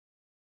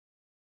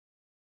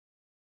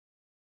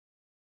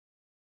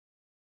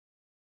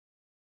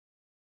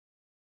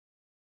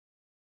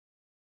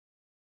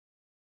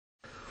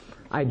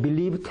I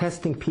believe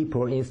testing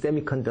people in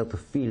semiconductor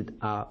field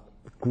are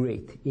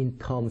great in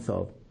terms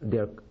of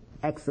their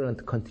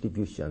excellent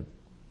contribution.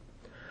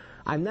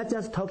 I'm not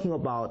just talking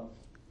about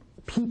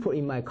people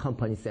in my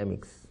company,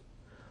 SEMICS,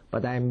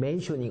 but I'm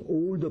mentioning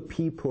all the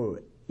people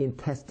in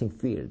testing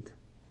field,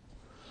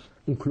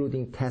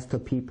 including tester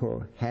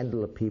people,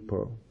 handler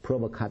people,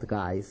 prober card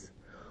guys,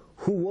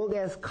 who work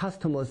as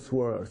customers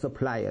or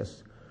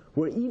suppliers,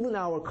 or even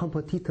our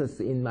competitors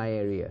in my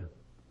area.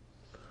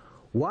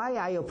 Why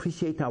I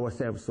appreciate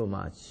ourselves so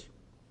much?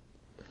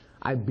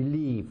 I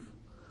believe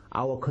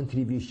our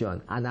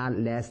contribution are not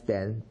less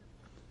than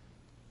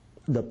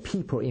the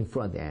people in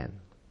front end.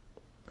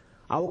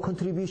 Our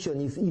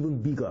contribution is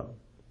even bigger.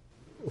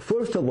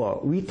 First of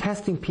all, we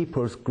testing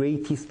people's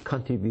greatest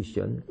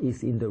contribution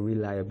is in the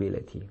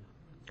reliability.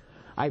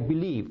 I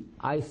believe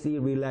IC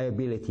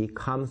reliability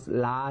comes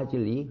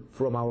largely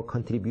from our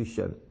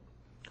contribution.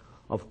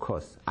 Of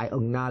course, I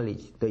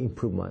acknowledge the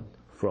improvement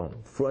from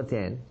front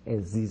end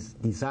and these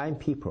design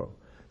people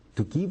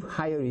to give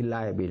higher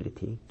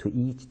reliability to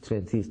each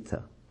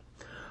transistor.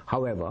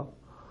 However,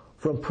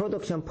 from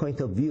production point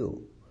of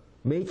view,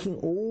 making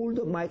all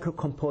the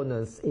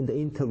microcomponents in the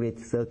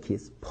integrated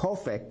circuits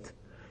perfect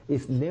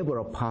is never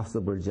a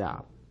possible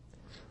job.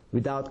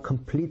 Without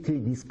completely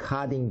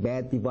discarding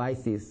bad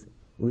devices,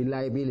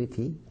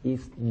 reliability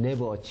is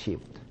never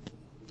achieved.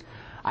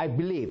 I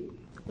believe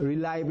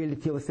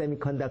reliability of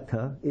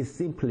semiconductor is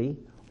simply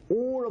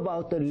all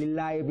about the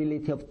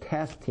reliability of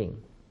testing.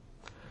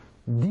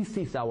 This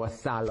is our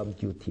solemn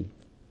duty.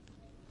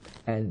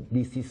 And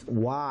this is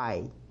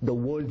why the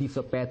world is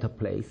a better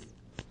place,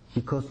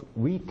 because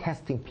we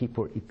testing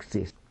people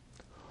exist.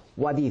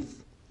 What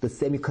if the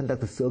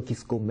semiconductor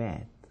circuits go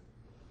mad?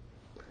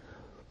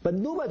 But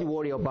nobody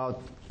worry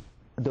about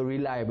the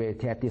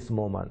reliability at this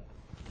moment.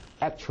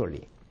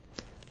 Actually,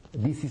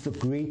 this is a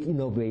great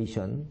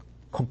innovation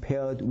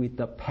compared with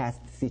the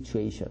past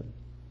situation.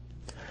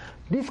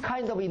 This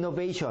kind of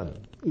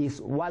innovation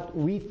is what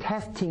we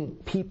testing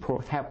people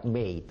have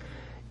made.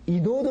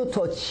 In order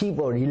to achieve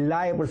a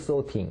reliable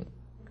sorting,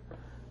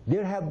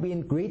 there have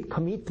been great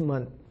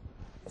commitment,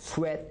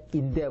 sweat,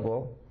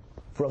 endeavor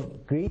from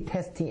great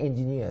testing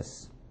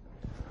engineers.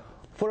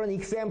 For an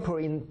example,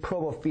 in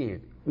prober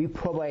field, we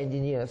prober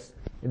engineers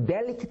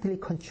delicately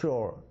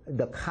control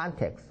the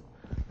contacts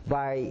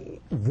by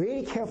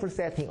very careful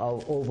setting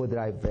of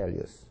overdrive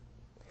values.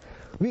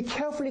 We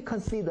carefully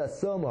consider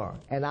thermal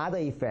and other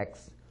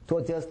effects to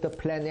adjust the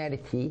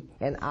planarity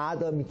and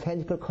other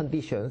mechanical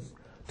conditions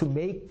to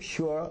make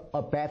sure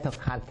a better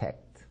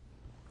contact.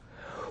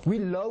 We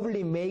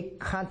lovely make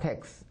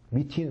contacts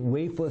between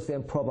wafers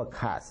and prober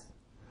cards.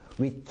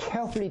 We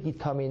carefully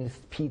determine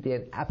speed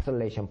and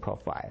acceleration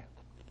profile.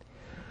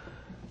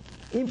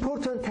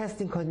 Important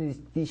testing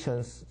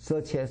conditions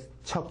such as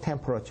chuck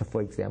temperature,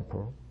 for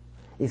example,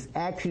 is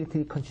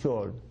accurately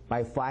controlled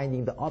by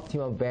finding the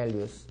optimal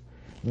values,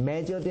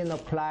 measured and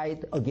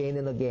applied again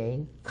and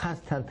again,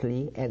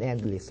 constantly and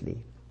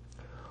endlessly.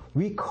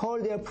 We call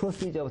their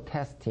procedure of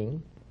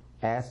testing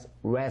as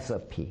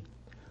recipe,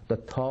 the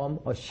term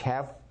a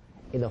chef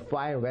in a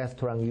fine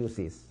restaurant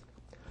uses.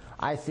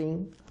 I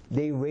think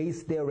they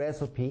raise their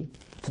recipe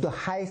to the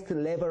highest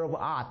level of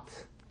art.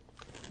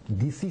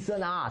 This is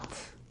an art.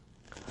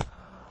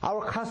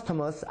 Our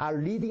customers are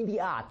leading the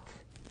art,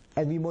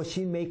 and we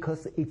machine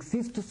makers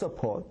exist to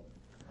support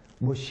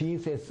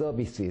machines and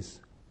services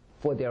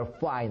for their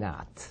fine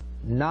art.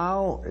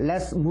 Now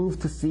let's move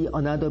to see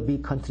another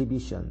big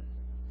contribution.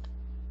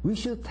 We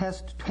should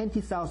test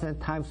 20,000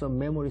 times of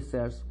memory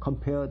cells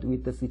compared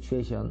with the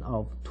situation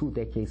of 2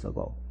 decades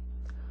ago.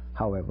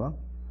 However,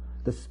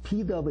 the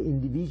speed of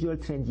individual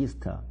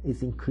transistor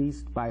is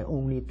increased by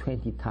only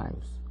 20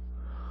 times.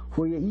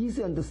 For your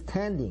easy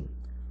understanding,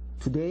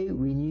 today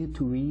we need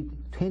to read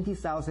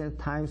 20,000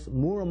 times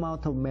more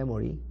amount of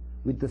memory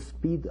with the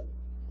speed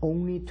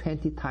only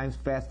 20 times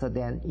faster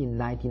than in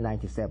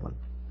 1997.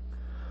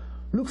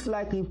 Looks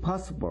like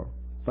impossible,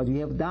 but we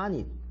have done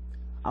it.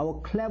 Our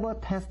clever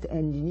test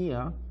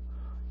engineer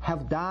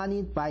have done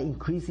it by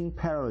increasing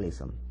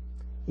parallelism.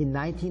 In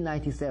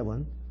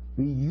 1997,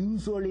 we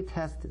usually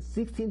test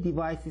 16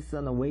 devices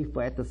on a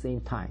wafer at the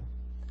same time.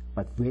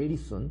 But very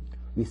soon,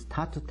 we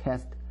start to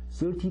test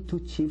 32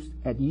 chips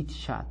at each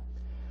shot.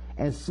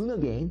 And soon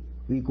again,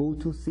 we go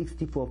to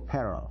 64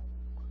 parallel.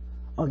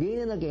 Again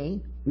and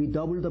again, we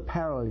double the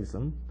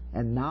parallelism,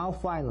 and now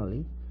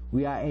finally,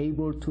 we are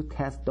able to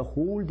test the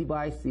whole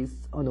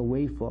devices on a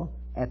wafer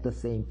at the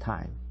same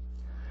time.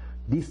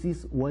 This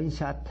is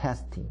one-shot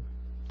testing.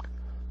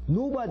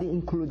 Nobody,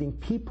 including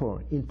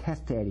people in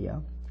test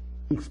area,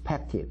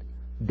 expected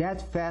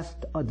that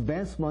fast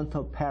advancement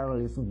of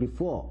parallelism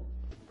before.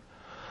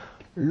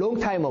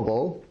 Long time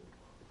ago,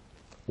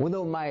 one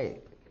of my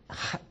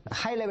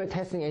high-level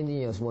testing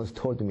engineers once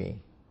told me,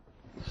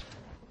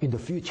 in the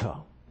future,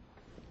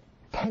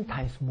 10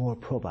 times more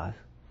probers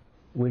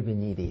will be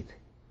needed.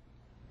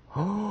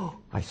 Oh,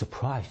 I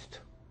surprised.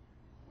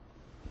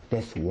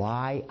 That's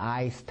why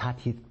I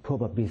started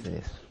prober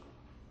business.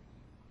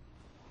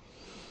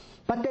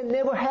 But that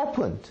never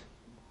happened.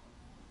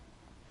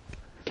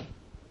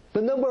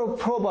 The number of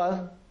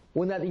probers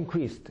were not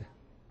increased,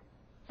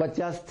 but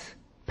just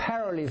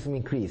parallelism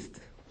increased.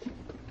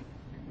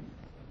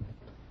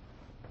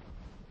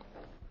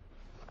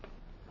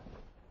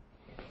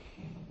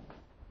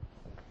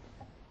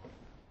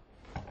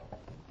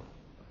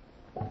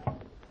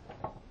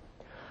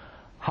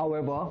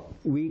 However,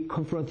 we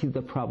confronted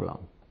the problem.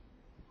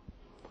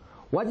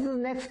 What is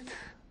next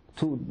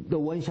to the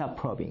one-shot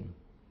probing?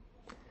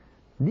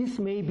 This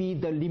may be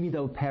the limit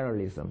of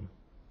parallelism.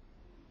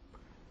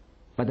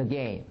 But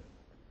again,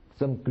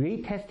 some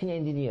great testing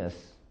engineers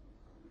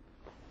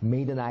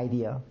made an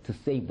idea to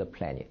save the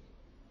planet.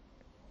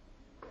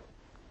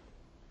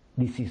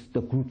 This is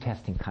the group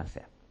testing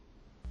concept.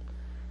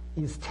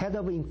 Instead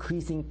of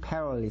increasing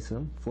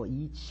parallelism for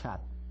each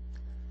shot,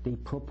 they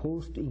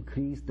proposed to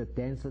increase the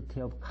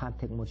density of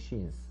contact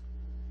machines.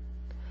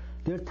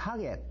 Their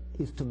target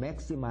is to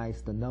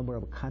maximize the number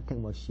of contact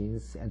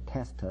machines and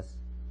testers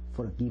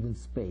for a given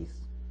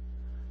space.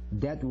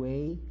 That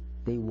way,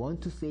 they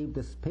want to save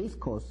the space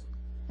cost,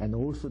 and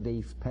also they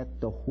expect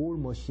the whole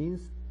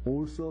machines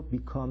also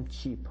become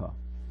cheaper.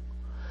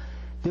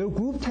 Their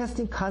group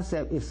testing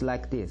concept is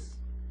like this.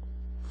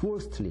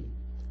 Firstly,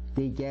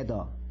 they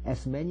gather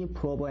as many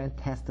prober and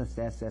tester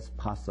sets as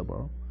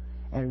possible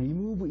and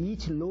remove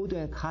each loader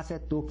and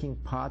cassette docking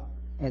part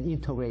and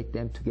integrate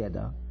them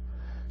together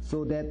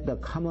so that the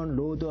common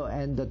loader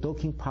and the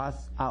docking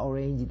parts are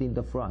arranged in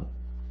the front.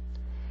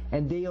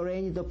 And they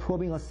arrange the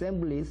probing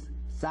assemblies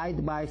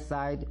side by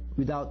side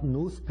without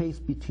no space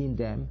between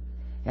them,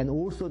 and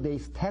also they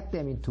stack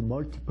them into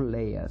multiple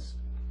layers.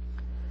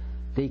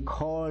 They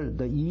call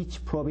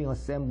each probing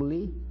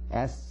assembly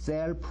as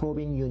cell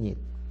probing unit.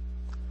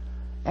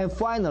 And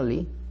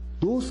finally,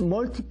 those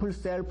multiple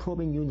cell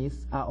probing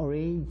units are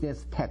arranged and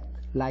stacked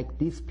like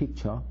this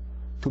picture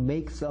to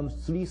make some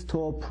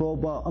three-story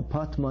prober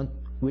apartment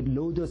with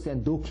loaders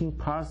and docking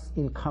parts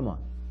in common.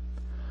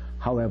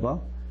 However,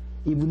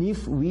 even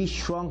if we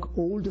shrunk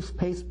all the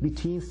space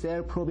between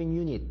cell probing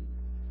units,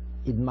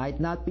 it might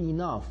not be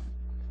enough.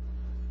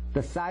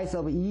 The size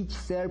of each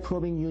cell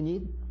probing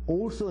unit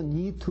also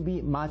needs to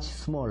be much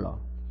smaller.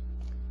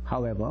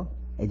 However,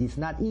 it is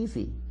not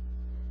easy.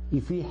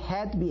 If we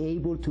had been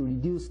able to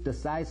reduce the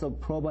size of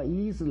prober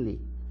easily,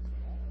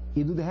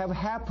 it would have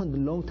happened a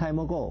long time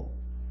ago.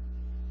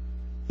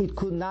 It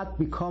could not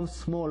become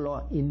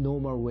smaller in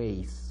normal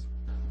ways.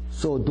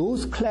 So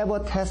those clever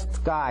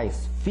test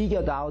guys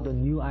figured out a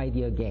new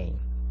idea again.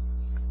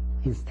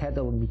 Instead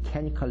of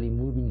mechanically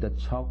moving the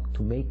chuck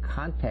to make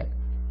contact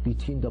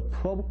between the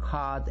probe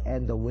card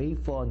and the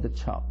wafer on the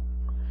chuck,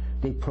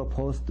 they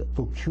proposed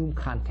vacuum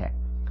contact,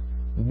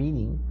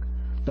 meaning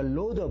the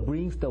loader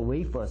brings the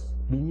wafers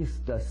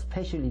beneath the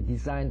specially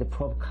designed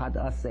probe card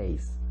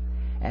assays,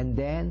 and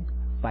then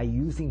by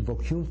using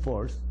vacuum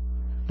force,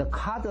 the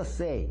card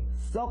assay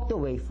sucks the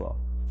wafer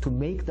to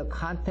make the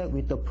contact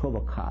with the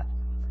probe card.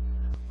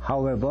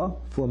 However,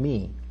 for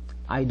me,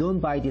 I don't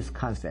buy this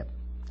concept.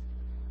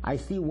 I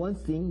see one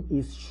thing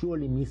is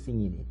surely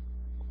missing in it.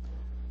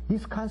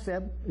 This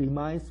concept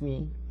reminds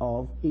me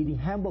of eating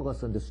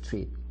hamburgers on the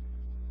street.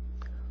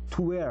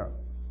 To where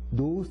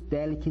those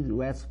delicate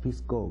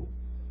recipes go?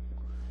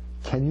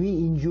 Can we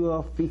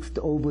endure fixed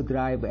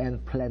overdrive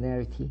and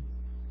planarity?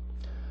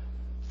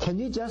 Can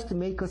we just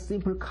make a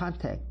simple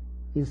contact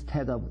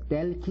instead of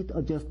delicate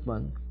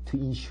adjustment to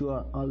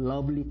ensure a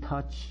lovely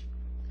touch?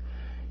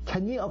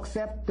 Can we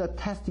accept the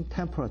testing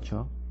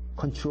temperature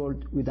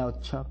controlled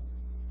without chuck?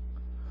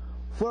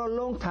 For a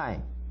long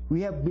time,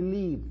 we have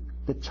believed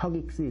the chuck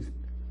exists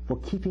for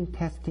keeping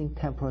testing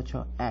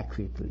temperature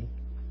accurately,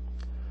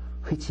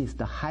 which is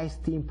the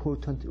highest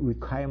important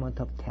requirement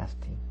of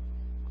testing.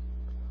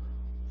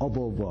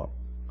 Above all,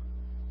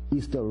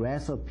 is the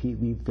recipe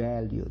we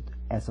valued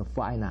as a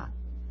fine art,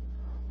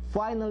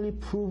 finally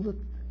proved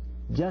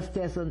just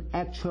as an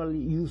actually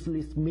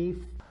useless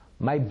myth?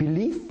 My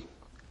belief?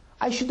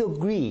 I should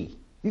agree,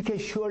 you can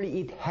surely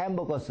eat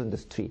hamburgers on the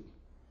street,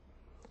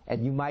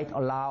 and you might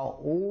allow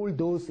all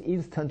those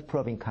instant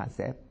probing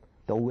concepts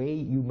the way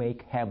you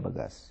make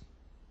hamburgers.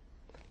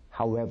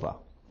 However,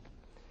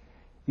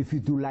 if you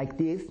do like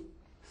this,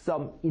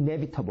 some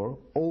inevitable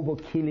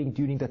overkilling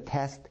during the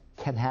test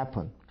can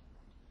happen.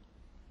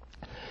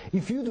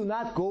 If you do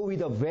not go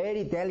with a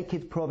very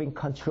delicate probing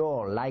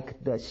control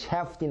like the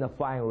chefs in a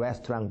fine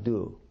restaurant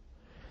do,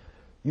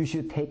 you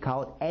should take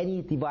out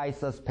any device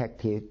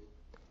suspected,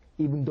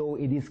 even though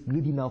it is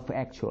good enough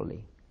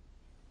actually.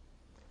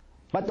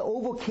 But the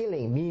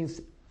overkilling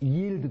means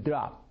yield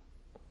drop.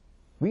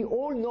 We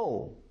all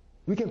know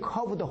we can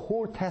cover the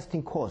whole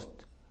testing cost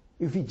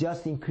if we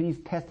just increase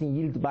testing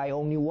yield by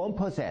only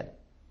 1%.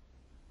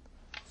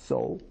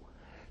 So,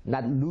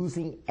 not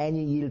losing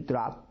any yield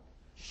drop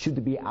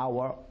should be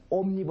our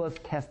omnibus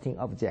testing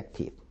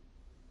objective.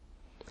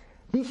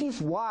 This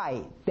is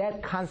why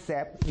that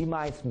concept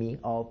reminds me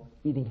of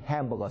eating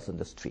hamburgers on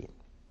the street.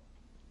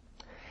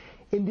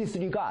 In this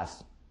regard,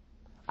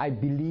 I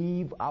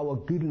believe our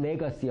good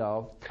legacy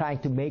of trying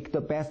to make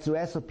the best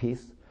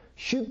recipes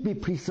should be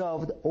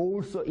preserved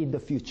also in the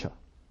future.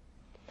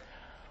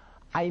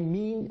 I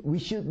mean, we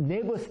should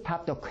never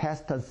stop the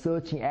quest of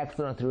searching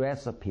excellent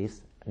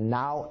recipes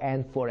now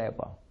and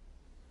forever.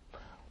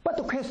 But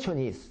the question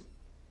is,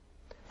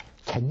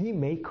 can we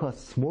make a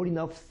small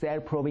enough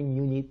cell-probing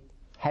unit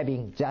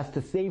having just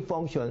the same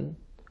function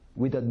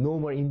with a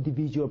normal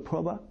individual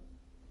prober?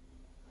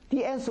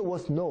 The answer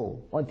was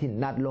no until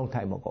not long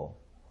time ago.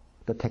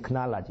 The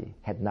technology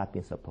had not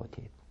been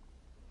supported.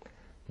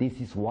 This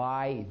is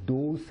why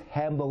those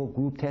hamburger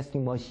group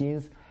testing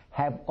machines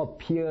have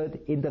appeared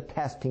in the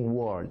testing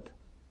world.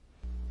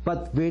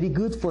 But very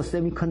good for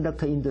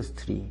semiconductor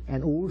industry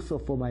and also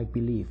for my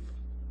belief.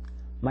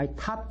 My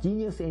top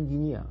genius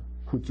engineer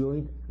who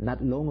joined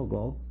not long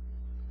ago,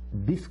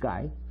 this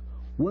guy,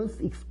 once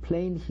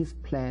explained his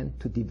plan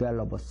to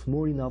develop a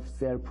small enough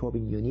cell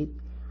probing unit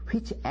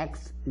which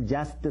acts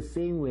just the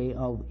same way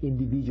of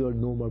individual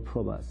normal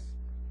probers.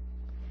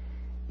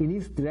 In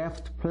his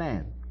draft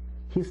plan,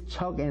 his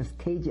chalk and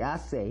stage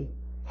assay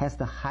has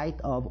the height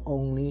of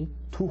only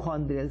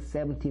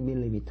 270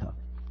 millimeters.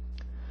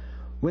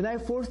 When I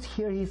first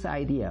heard his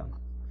idea,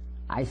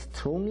 I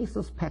strongly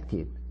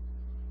suspected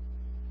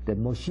the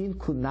machine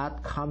could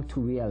not come to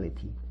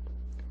reality.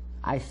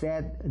 I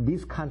said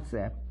this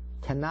concept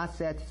cannot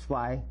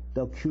satisfy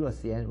the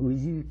accuracy and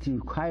rigidity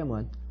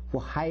requirement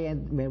for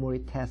high-end memory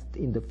tests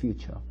in the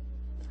future.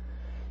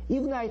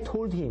 Even I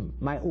told him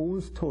my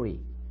own story,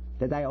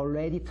 that I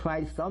already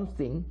tried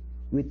something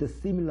with the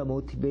similar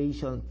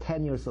motivation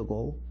 10 years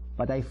ago,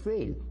 but I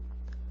failed.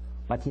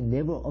 But he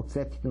never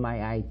accepted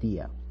my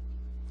idea.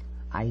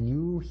 I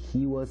knew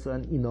he was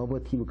an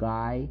innovative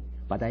guy,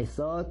 but I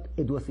thought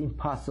it was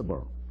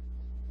impossible.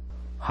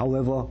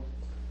 However,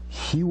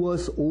 he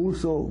was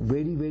also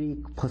very, very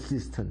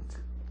persistent.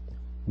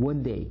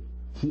 One day,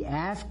 he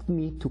asked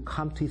me to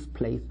come to his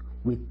place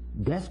with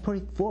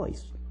desperate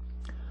voice.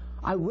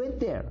 I went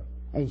there,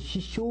 and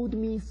he showed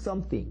me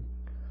something.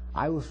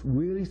 I was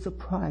really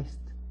surprised.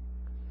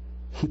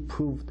 He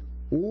proved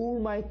all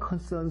my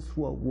concerns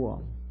were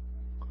wrong.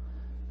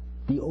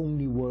 The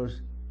only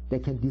words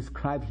that can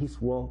describe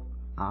his work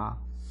are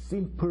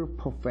simple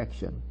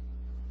perfection,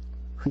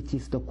 which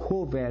is the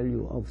core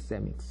value of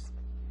SEMICS.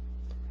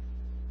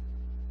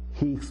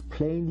 He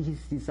explained his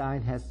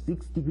design has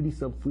 6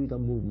 degrees of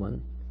freedom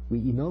movement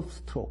with enough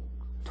stroke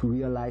to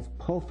realize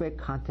perfect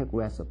contact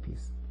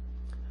recipes.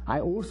 I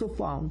also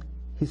found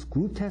his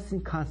group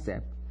testing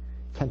concept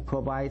can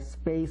provide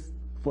space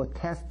for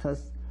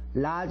testers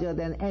larger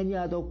than any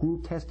other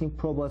group testing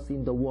probers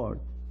in the world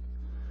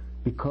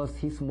because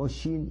his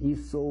machine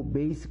is so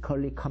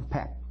basically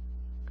compact.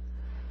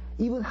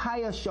 Even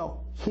higher shock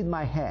hit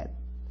my head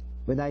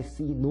when I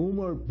see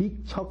normal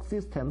big chuck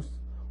systems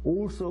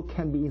also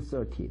can be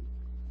inserted,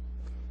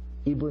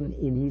 even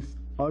in his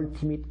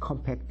ultimate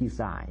compact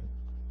design.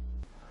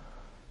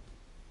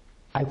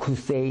 I could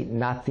say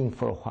nothing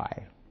for a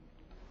while.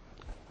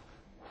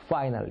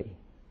 Finally,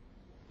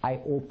 I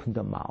opened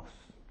the mouth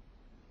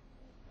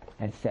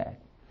and said,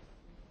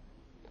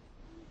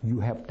 "You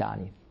have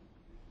done it.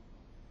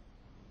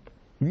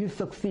 We'll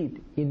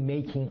succeed in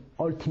making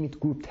ultimate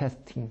group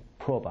testing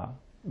prober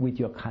with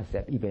your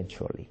concept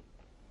eventually.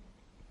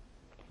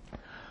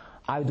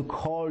 I would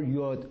call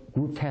your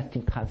group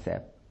testing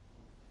concept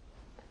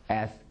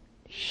as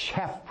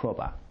chef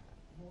prober."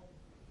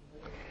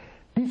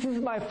 This is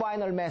my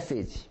final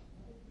message.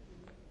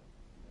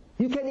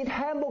 You can eat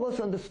hamburgers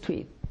on the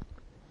street,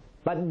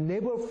 but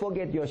never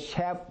forget your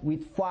chef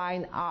with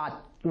fine art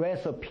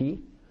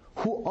recipe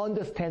who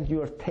understands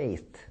your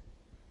taste.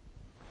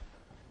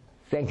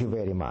 Thank you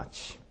very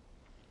much.